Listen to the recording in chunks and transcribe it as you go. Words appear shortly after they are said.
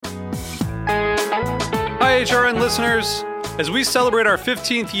HRN listeners. As we celebrate our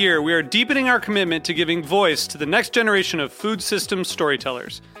 15th year, we are deepening our commitment to giving voice to the next generation of food systems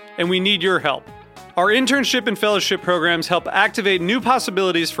storytellers, and we need your help. Our internship and fellowship programs help activate new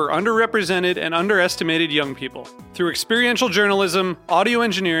possibilities for underrepresented and underestimated young people through experiential journalism, audio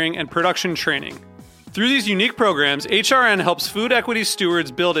engineering, and production training. Through these unique programs, HRN helps food equity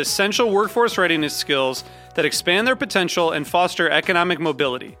stewards build essential workforce readiness skills that expand their potential and foster economic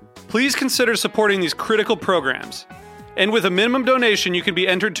mobility. Please consider supporting these critical programs. And with a minimum donation, you can be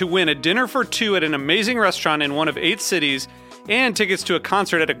entered to win a dinner for two at an amazing restaurant in one of 8 cities and tickets to a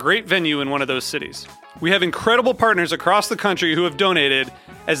concert at a great venue in one of those cities. We have incredible partners across the country who have donated,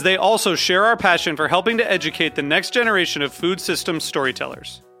 as they also share our passion for helping to educate the next generation of food systems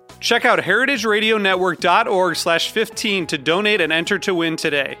storytellers. Check out heritageradionetwork.org/15 to donate and enter to win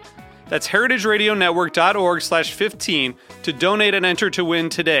today. That's heritageradionetwork.org/15 to donate and enter to win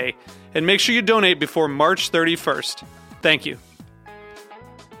today. And make sure you donate before March 31st. Thank you.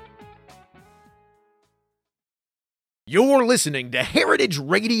 You're listening to Heritage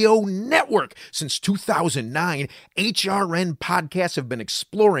Radio Network. Since 2009, HRN podcasts have been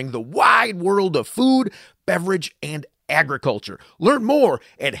exploring the wide world of food, beverage, and agriculture. Learn more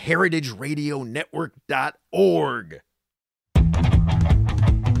at heritageradionetwork.org.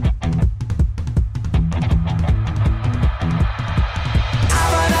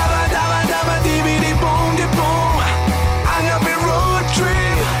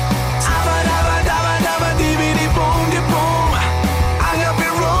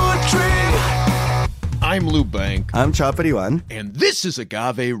 I'm Lou Bank. I'm Chopper Iwan. And this is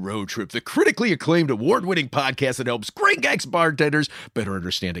Agave Road Trip, the critically acclaimed award-winning podcast that helps Great Gags bartenders better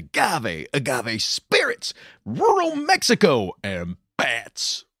understand agave spirits, rural Mexico, and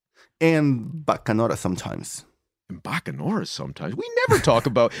bats. And Bacanora sometimes. And Bacanora sometimes. We never talk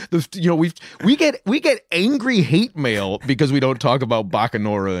about the, we get angry hate mail because we don't talk about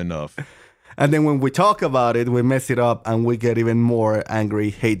Bacanora enough. And then when we talk about it, we mess it up and we get even more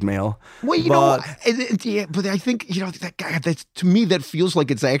angry hate mail. Well, but I think, that's, to me, that feels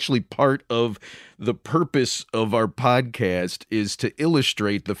like it's actually part of the purpose of our podcast is to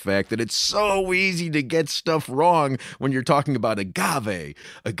illustrate the fact that it's so easy to get stuff wrong when you're talking about agave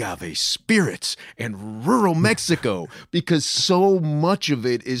spirits, and rural Mexico, because so much of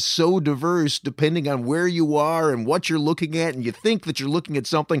it is so diverse depending on where you are and what you're looking at, and you think that you're looking at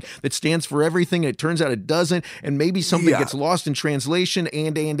something that stands for everything, and it turns out it doesn't, and maybe something gets lost in translation,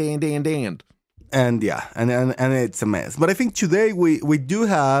 and. And it's a mess. But I think today we do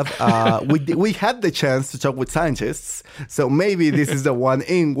have we had the chance to talk with scientists. So maybe this is the one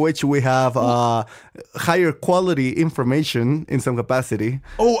in which we have higher quality information in some capacity.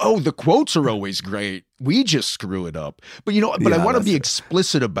 Oh, the quotes are always great. We just screw it up. But I want to be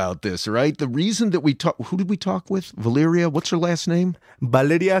explicit about this, right? The reason that we talk, who did we talk with? Valeria, what's her last name?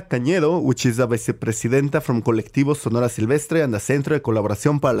 Valeria Cañedo, which is a vicepresidenta from Colectivo Sonora Silvestre and the Centro de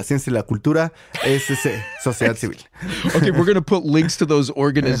Colaboración para la Ciencia y la Cultura, SC, Sociedad Civil. Okay, we're going to put links to those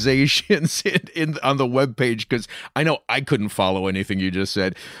organizations on the webpage, because I know I couldn't follow anything you just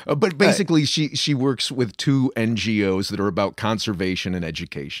said. But basically, she works with 2 NGOs that are about conservation and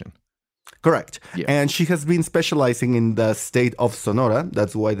education. Correct. Yeah. And she has been specializing in the state of Sonora.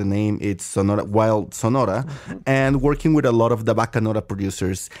 That's why the name is Sonora, Wild Sonora, and working with a lot of the Bacanora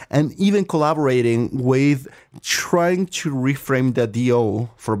producers, and even collaborating with trying to reframe the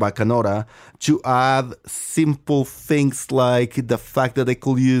DO for Bacanora to add simple things like the fact that they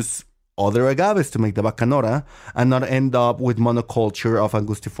could use other agaves to make the Bacanora and not end up with monoculture of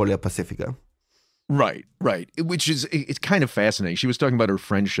Angustifolia pacifica. Right. Which is, it's kind of fascinating. She was talking about her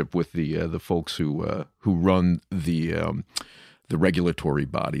friendship with the folks who run the regulatory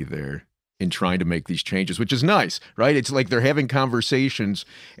body there in trying to make these changes, which is nice, right? It's like they're having conversations,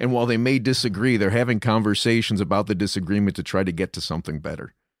 and while they may disagree, they're having conversations about the disagreement to try to get to something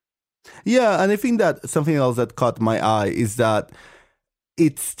better. Yeah, and I think that something else that caught my eye is that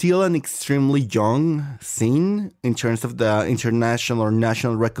it's still an extremely young scene in terms of the international or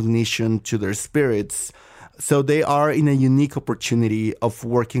national recognition to their spirits. So they are in a unique opportunity of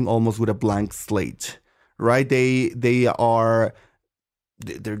working almost with a blank slate, right? They're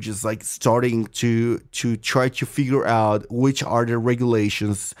just like starting to try to figure out which are the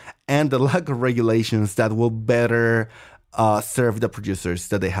regulations and the lack of regulations that will better serve the producers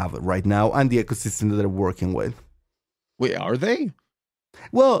that they have right now and the ecosystem that they're working with. Wait, are they?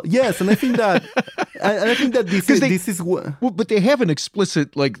 Well, yes, and I think that this is what. Well, but they have an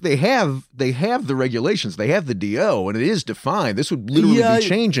explicit, like they have the regulations, they have the DO, and it is defined. This would literally be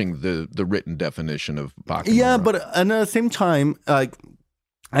changing the written definition of Bacanora. Yeah, but at the same time, like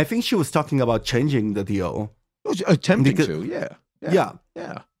I think she was talking about changing the deal. Attempting Because- to, yeah.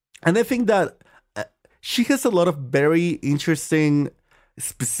 Yeah. And I think that she has a lot of very interesting,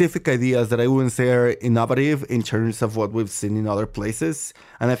 specific ideas that I wouldn't say are innovative in terms of what we've seen in other places.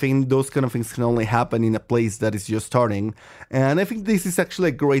 And I think those kind of things can only happen in a place that is just starting. And I think this is actually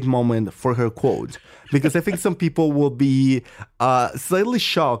a great moment for her quote, because I think some people will be slightly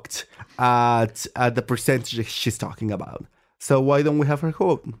shocked at the percentage she's talking about. So why don't we have her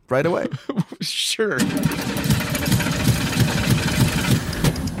quote right away? Sure.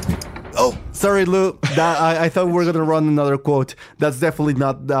 Oh, sorry, Lou. I thought we were going to run another quote. That's definitely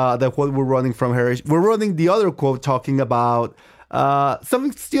not the quote we're running from her. We're running the other quote talking about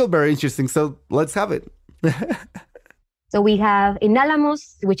something still very interesting. So let's have it. So we have in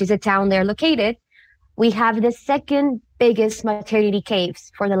Alamos, which is a town they're located, we have the second biggest maternity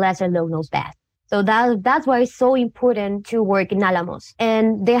caves for the lesser Lognos bath. So that's why it's so important to work in Alamos.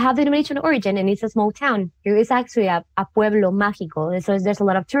 And they have the denomination of origin, and it's a small town. It is actually a pueblo mágico. And so there's a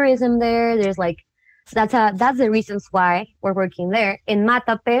lot of tourism there. There's that's the reasons why we're working there. In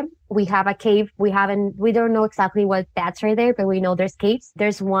Matape, we have a cave. We don't know exactly what bats are there, but we know there's caves.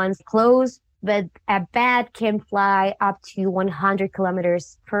 There's ones closed, but a bat can fly up to 100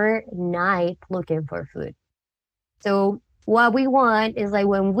 kilometers per night looking for food. So what we want is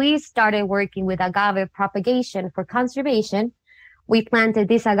when we started working with agave propagation for conservation, we planted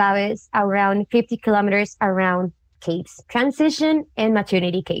these agaves around 50 kilometers around caves, transition and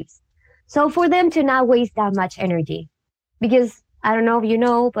maternity caves. So for them to not waste that much energy, because I don't know if you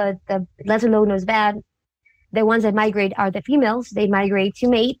know, but the lesser Lognos bat, the ones that migrate are the females. They migrate to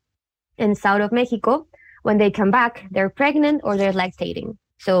mate in south of Mexico. When they come back, they're pregnant or they're lactating.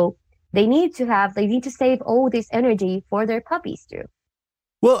 So they need to save all this energy for their puppies too.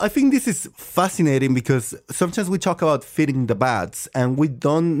 Well, I think this is fascinating because sometimes we talk about feeding the bats and we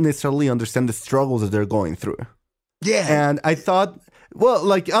don't necessarily understand the struggles that they're going through. Yeah. And I thought,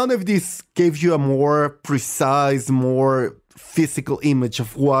 I don't know if this gives you a more precise, more physical image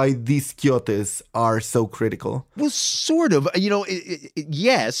of why these quiotes are so critical. Well, sort of.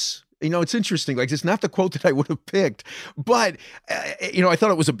 Yes. It's interesting. It's not the quote that I would have picked, but, I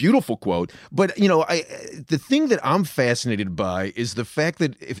thought it was a beautiful quote. But, the thing that I'm fascinated by is the fact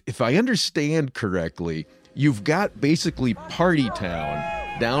that if I understand correctly, you've got basically party town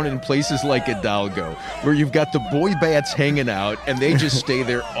down in places like Hidalgo, where you've got the boy bats hanging out and they just stay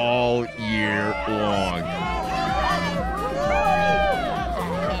there all year long.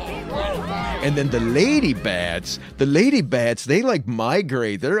 And then the lady bats, they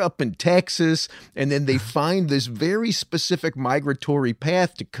migrate. They're up in Texas, and then they find this very specific migratory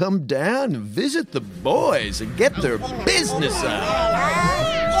path to come down and visit the boys and get their business out.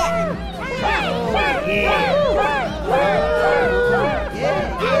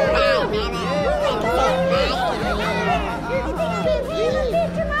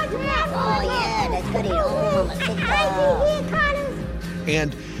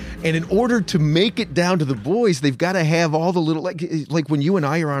 And in order to make it down to the boys, they've got to have all the little, like when you and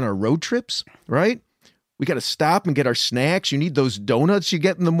I are on our road trips, right? We got to stop and get our snacks. You need those donuts you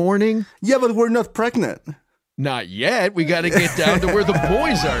get in the morning. Yeah, but we're not pregnant. Not yet. We got to get down to where the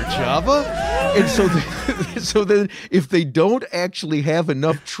boys are, Chava. And so then if they don't actually have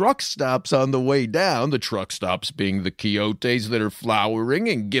enough truck stops on the way down, the truck stops being the quiotes that are flowering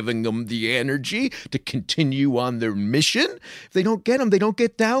and giving them the energy to continue on their mission. If they don't get them, they don't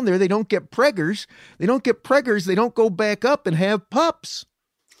get down there. They don't get preggers. They don't go back up and have pups.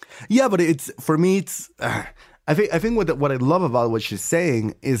 Yeah, but for me, I think what I love about what she's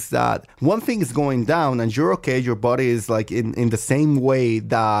saying is that one thing is going down and you're okay. Your body is in the same way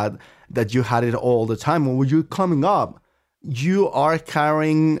that you had it all the time. When you're coming up, you are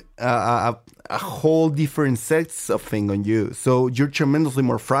carrying a whole different sets of thing on you. So you're tremendously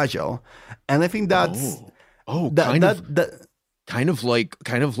more fragile. And I think that's kind of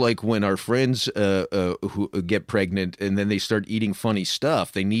like when our friends who get pregnant and then they start eating funny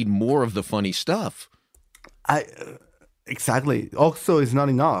stuff. They need more of the funny stuff. Exactly. Also, it's not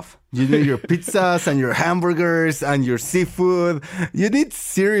enough. You need your pizzas and your hamburgers and your seafood. You need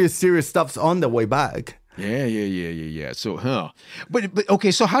serious stuffs on the way back. Yeah. So, But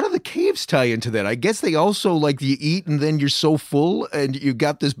okay, so how do the caves tie into that? I guess they also you eat and then you're so full and you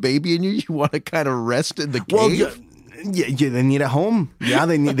got this baby in you, you want to kind of rest in the cave? Well, yeah, they need a home. Yeah,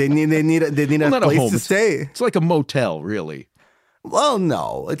 they need a place to stay. It's like a motel, really. Well,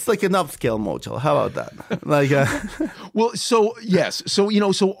 no, it's like an upscale motel. How about that? Like, Well, so yes, so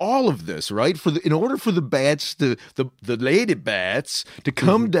so all of this, right? In order for the bats, the lady bats, to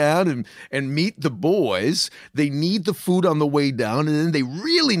come down and meet the boys, they need the food on the way down, and then they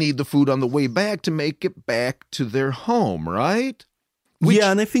really need the food on the way back to make it back to their home, right?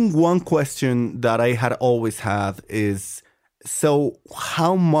 yeah, and I think one question that I had always had is, so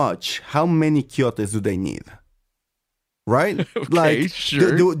how many quiotes do they need? Right? Okay,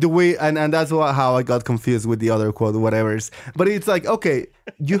 sure. The way, and that's how I got confused with the other quote, whatever's. But it's like, okay,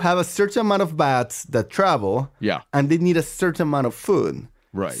 you have a certain amount of bats that travel, Yeah. and they need a certain amount of food.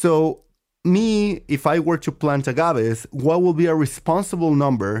 Right. So, if I were to plant agaves, what will be a responsible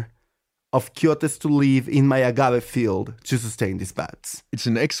number of quiotes to live in my agave field to sustain these bats? It's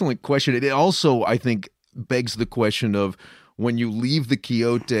an excellent question. It also, I think, begs the question of, when you leave the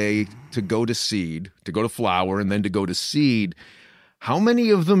quiote to go to seed, to go to flower, and then to go to seed, how many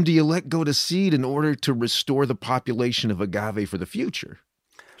of them do you let go to seed in order to restore the population of agave for the future?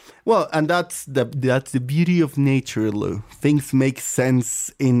 Well, and that's the beauty of nature, Lou. Things make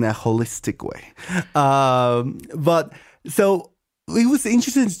sense in a holistic way. But so it was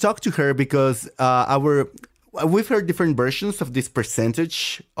interesting to talk to her because we've heard different versions of this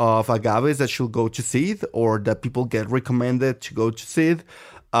percentage of agaves that should go to seed or that people get recommended to go to seed.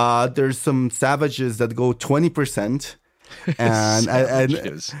 There's some savages that go 20%. And I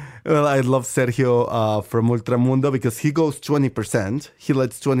love Sergio from Ultramundo because he goes 20%. He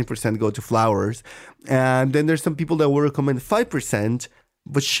lets 20% go to flowers. And then there's some people that will recommend 5%,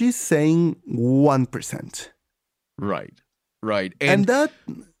 but she's saying 1%. Right. And that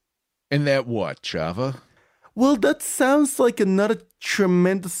what, Chava? Well, that sounds like not a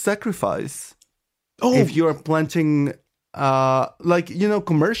tremendous sacrifice. Oh, if you're planting,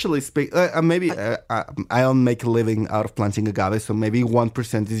 commercially speaking, maybe I don't make a living out of planting agave, so maybe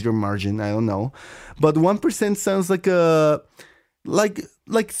 1% is your margin. I don't know, but 1% sounds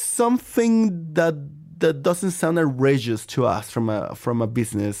like something that doesn't sound outrageous to us from a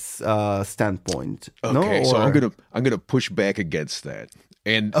business standpoint. Okay, no? So I'm gonna push back against that,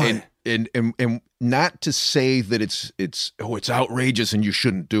 and not to say that it's outrageous and you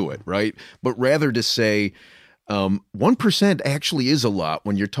shouldn't do it, right? But rather to say 1% actually is a lot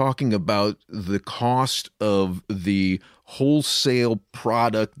when you're talking about the cost of the wholesale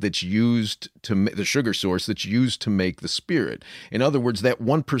product that's used to the sugar source that's used to make the spirit. In other words, that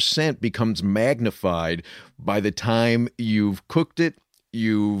 1% becomes magnified by the time you've cooked it,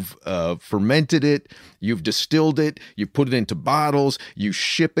 you've fermented it, you've distilled it, you put it into bottles, you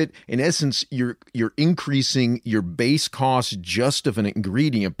ship it. In essence, you're increasing your base cost just of an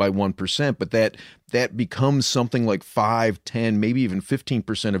ingredient by 1%, but that becomes something like 5, 10, maybe even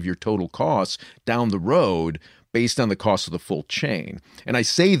 15% of your total costs down the road based on the cost of the full chain. And I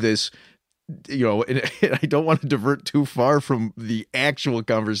say this, and I don't want to divert too far from the actual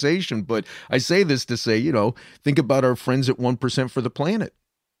conversation, but I say this to say, think about our friends at 1% for the planet,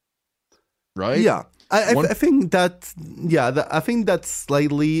 right? Yeah, I think that. Yeah, I think that's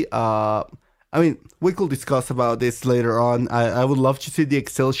slightly. We could discuss about this later on. I would love to see the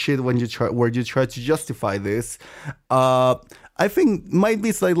Excel sheet where you try to justify this. I think might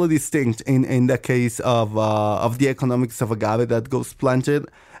be slightly distinct in the case of the economics of agave that goes planted.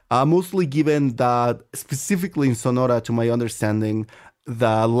 Mostly given that specifically in Sonora, to my understanding,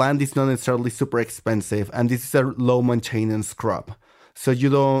 the land is not necessarily super expensive, and this is a low maintenance crop. So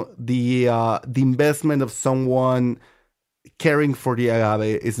the investment of someone caring for the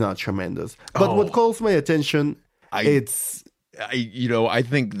agave is not tremendous. But what calls my attention, I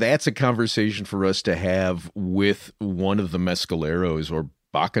think that's a conversation for us to have with one of the mescaleros or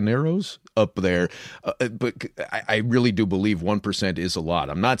bacaneros up there. But I really do believe 1% is a lot.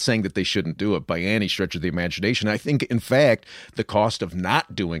 I'm not saying that they shouldn't do it by any stretch of the imagination. I think, in fact, the cost of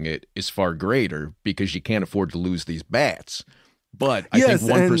not doing it is far greater because you can't afford to lose these bats. But I think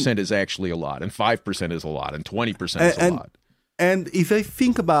 1% is actually a lot, and 5% is a lot, and 20% is a lot. And if I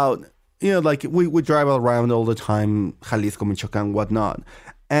think about, we drive around all the time, Jalisco, Michoacan, whatnot,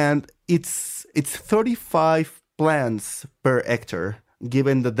 and it's 35 plants per hectare,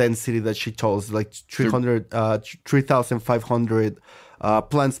 given the density that she told us, like 3,500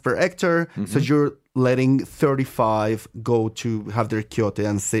 plants per hectare. Mm-hmm. So you're letting 35 go to have their quiote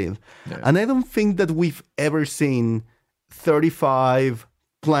and seed. Yeah. And I don't think that we've ever seen 35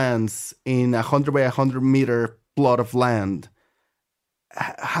 plants in 100 by 100 meter plot of land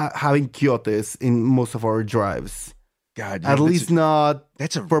having quiotes in most of our drives. God, at least not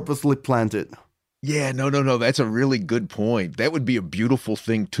purposely planted. Yeah, no. That's a really good point. That would be a beautiful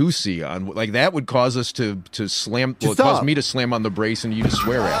thing to see on. Like that would cause us to slam. Well, it caused me to slam on the brace and you to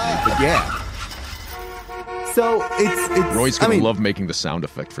swear at me. But yeah. So it's Roy's gonna love making the sound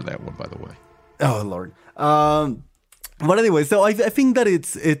effect for that one, by the way. Oh Lord. But anyway, so I think that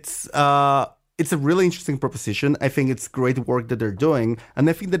it's a really interesting proposition. I think it's great work that they're doing, and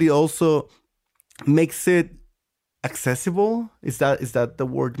I think that it also makes it accessible. Is that the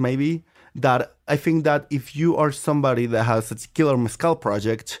word? Maybe that I think that if you are somebody that has a tequila or mezcal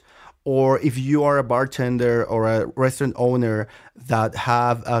project, or if you are a bartender or a restaurant owner that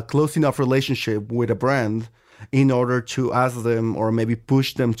have a close enough relationship with a brand in order to ask them or maybe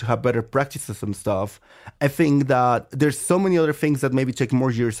push them to have better practices and stuff, I think that there's so many other things that maybe take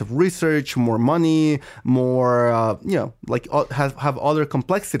more years of research, more money, more, have other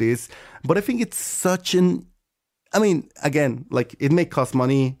complexities. But I think it's such again, like it may cost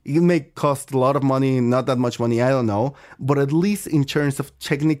money. It may cost a lot of money, not that much money. I don't know. But at least in terms of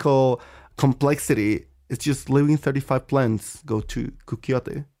technical complexity, it's just leaving 35 plants go to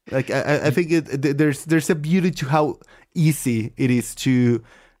Quixote. Like I think there's a beauty to how easy it is to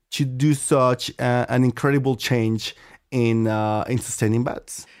do such an incredible change in sustaining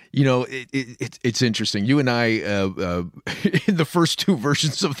bats. You know, it's interesting. You and I, in the first two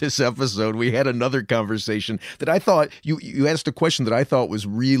versions of this episode, we had another conversation that I thought, you asked a question that I thought was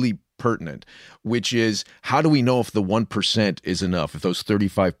really pertinent, which is, how do we know if the 1% is enough, if those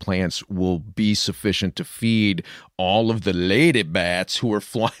 35 plants will be sufficient to feed all of the lady bats who are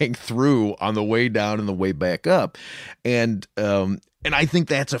flying through on the way down and the way back up? And I think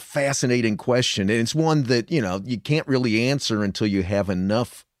that's a fascinating question. And it's one that, you can't really answer until you have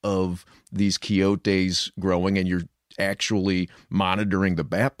enough of these Quixotes growing and you're actually monitoring the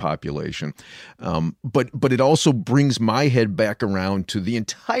bat population. But it also brings my head back around to the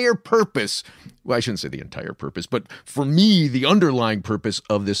entire purpose. Well, I shouldn't say the entire purpose, but for me, the underlying purpose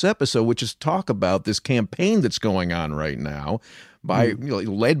of this episode, which is talk about this campaign that's going on right now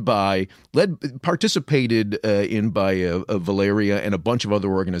participated in by Valeria and a bunch of other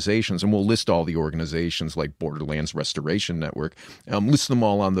organizations, and we'll list all the organizations like Borderlands Restoration Network, list them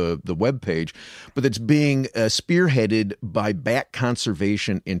all on the webpage, but it's being spearheaded by Bat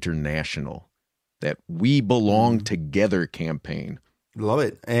Conservation International, that We Belong Together campaign. Love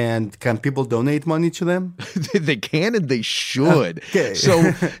it. And can people donate money to them? They can and they should. Okay.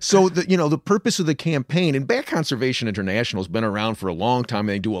 So the purpose of the campaign, and Bat Conservation International has been around for a long time. And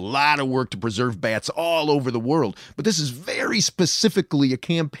they do a lot of work to preserve bats all over the world. But this is very specifically a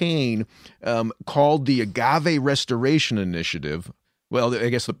campaign called the Agave Restoration Initiative. Well, I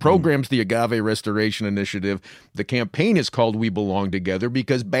guess the program's the Agave Restoration Initiative. The campaign is called We Belong Together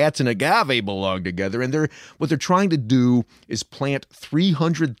because bats and agave belong together. And what they're trying to do is plant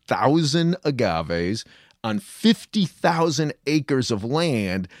 300,000 agaves on 50,000 acres of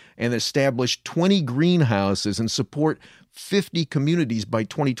land and establish 20 greenhouses and support 50 communities by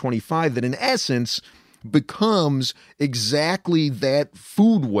 2025 that in essence becomes exactly that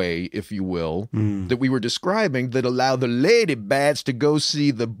foodway, if you will, that we were describing, that allow the lady bats to go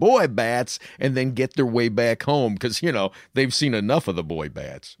see the boy bats and then get their way back home because, they've seen enough of the boy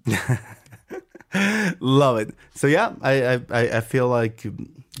bats. Love it. So yeah, I feel like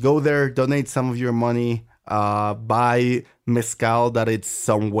go there, donate some of your money, buy mezcal that it's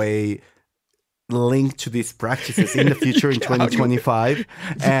some way linked to these practices in the future in 2025,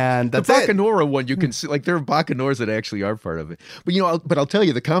 and that's the Bacanora one. You can see, like, there are Bacanors that actually are part of it. But I'll tell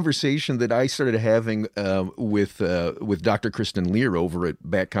you, the conversation that I started having with Dr. Kristen Lear over at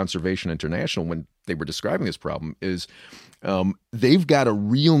Bat Conservation International when they were describing this problem is they've got a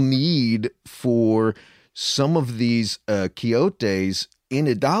real need for some of these Quixotes in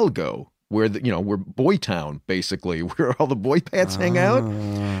Hidalgo, where we're Boy Town, basically, where all the boy bats hang out.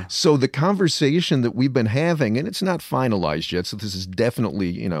 So the conversation that we've been having, and it's not finalized yet, so this is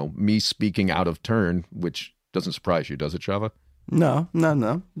definitely, me speaking out of turn, which doesn't surprise you, does it, Chava? No.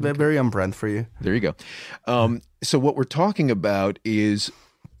 They're very on brand for you. There you go. So what we're talking about is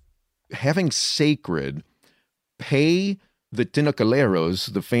having Sacred pay the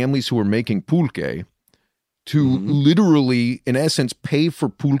tinacaleros, the families who are making pulque, to literally, in essence, pay for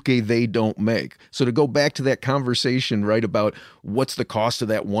pulque they don't make. So to go back to that conversation, right, about what's the cost of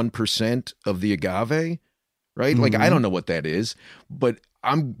that 1% of the agave, right? Like, I don't know what that is, but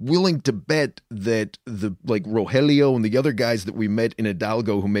I'm willing to bet that Rogelio and the other guys that we met in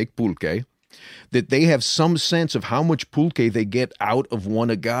Hidalgo who make pulque, that they have some sense of how much pulque they get out of one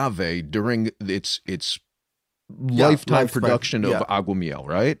agave during its lifetime production of aguamiel,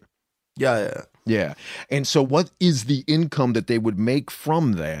 right? Yeah. Yeah. And so what is the income that they would make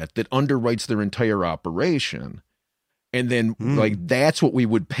from that underwrites their entire operation? And then like that's what we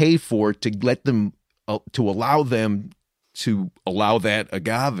would pay for to let them to allow that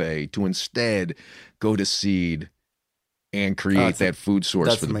agave to instead go to seed and create that food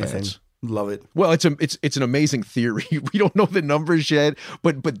source for the pets. Love it. Well, it's an amazing theory. We don't know the numbers yet,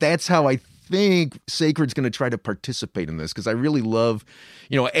 but that's how I think Sacred's going to try to participate in this, because I really love,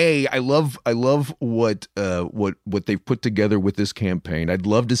 I love what they've put together with this campaign. I'd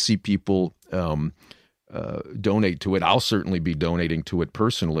love to see people donate to it. I'll certainly be donating to it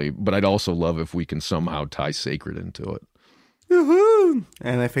personally, but I'd also love if we can somehow tie Sacred into it. Woohoo!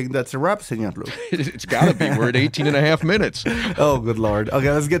 And I think that's a wrap, Senor Blue. It's got to be. We're at 18 and a half minutes. Oh, good Lord.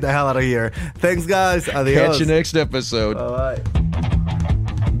 Okay, let's get the hell out of here. Thanks, guys. Adios. Catch you next episode. Bye-bye.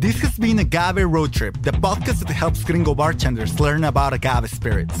 This has been Agave Road Trip, the podcast that helps gringo bartenders learn about agave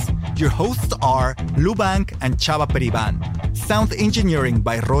spirits. Your hosts are Lou Bank and Chava Periban. Sound engineering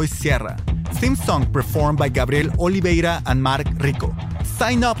by Roy Sierra. Theme song performed by Gabriel Oliveira and Mark Rico.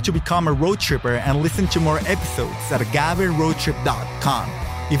 Sign up to become a road tripper and listen to more episodes at agaveroadtrip.com.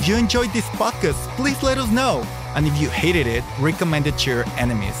 If you enjoyed this podcast, please let us know. And if you hated it, recommend it to your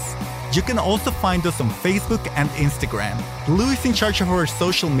enemies. You can also find us on Facebook and Instagram. Lou is in charge of our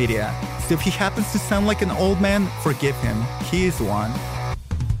social media, so if he happens to sound like an old man, forgive him. He is one.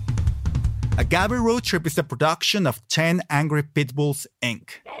 Agave Road Trip is a production of 10 Angry Pitbulls, Inc.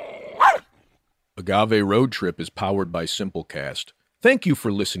 Agave Road Trip is powered by Simplecast. Thank you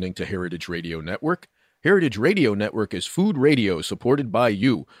for listening to Heritage Radio Network. Heritage Radio Network is food radio supported by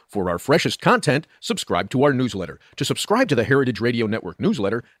you. For our freshest content, subscribe to our newsletter. To subscribe to the Heritage Radio Network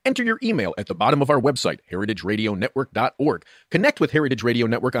newsletter, enter your email at the bottom of our website, heritageradionetwork.org. Connect with Heritage Radio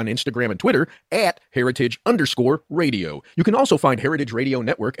Network on Instagram and Twitter at @heritage_radio. You can also find Heritage Radio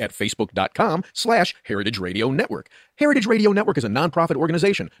Network at facebook.com/Heritage Radio Network. Heritage Radio Network is a nonprofit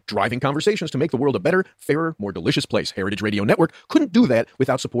organization driving conversations to make the world a better, fairer, more delicious place. Heritage Radio Network couldn't do that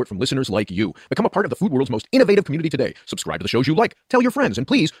without support from listeners like you. Become a part of the food world's most innovative community today. Subscribe to the shows you like, tell your friends, and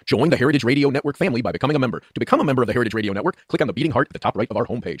please join the Heritage Radio Network family by becoming a member. To become a member of the Heritage Radio Network, click on the beating heart at the top right of our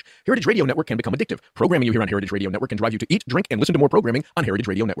homepage. Heritage Radio Network can become addictive. Programming you hear on Heritage Radio Network can drive you to eat, drink, and listen to more programming on Heritage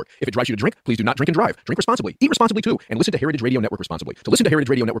Radio Network. If it drives you to drink, please do not drink and drive. Drink responsibly. Eat responsibly too. And listen to Heritage Radio Network responsibly. To listen to Heritage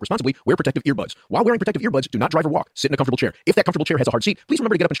Radio Network responsibly, wear protective earbuds. While wearing protective earbuds, do not drive or walk. Sit in a comfortable chair. If that comfortable chair has a hard seat, please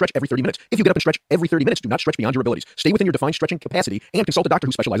remember to get up and stretch every 30 minutes. If you get up and stretch every 30 minutes, do not stretch beyond your abilities. Stay within your defined stretching capacity and consult a doctor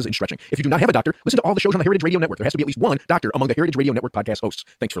who specializes in stretching. If you do not have a doctor, listen to all the shows on the Heritage Radio Network. There has to be at least one doctor among the Heritage Radio Network podcast hosts.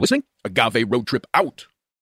 Thanks for listening. Agave Road Trip out.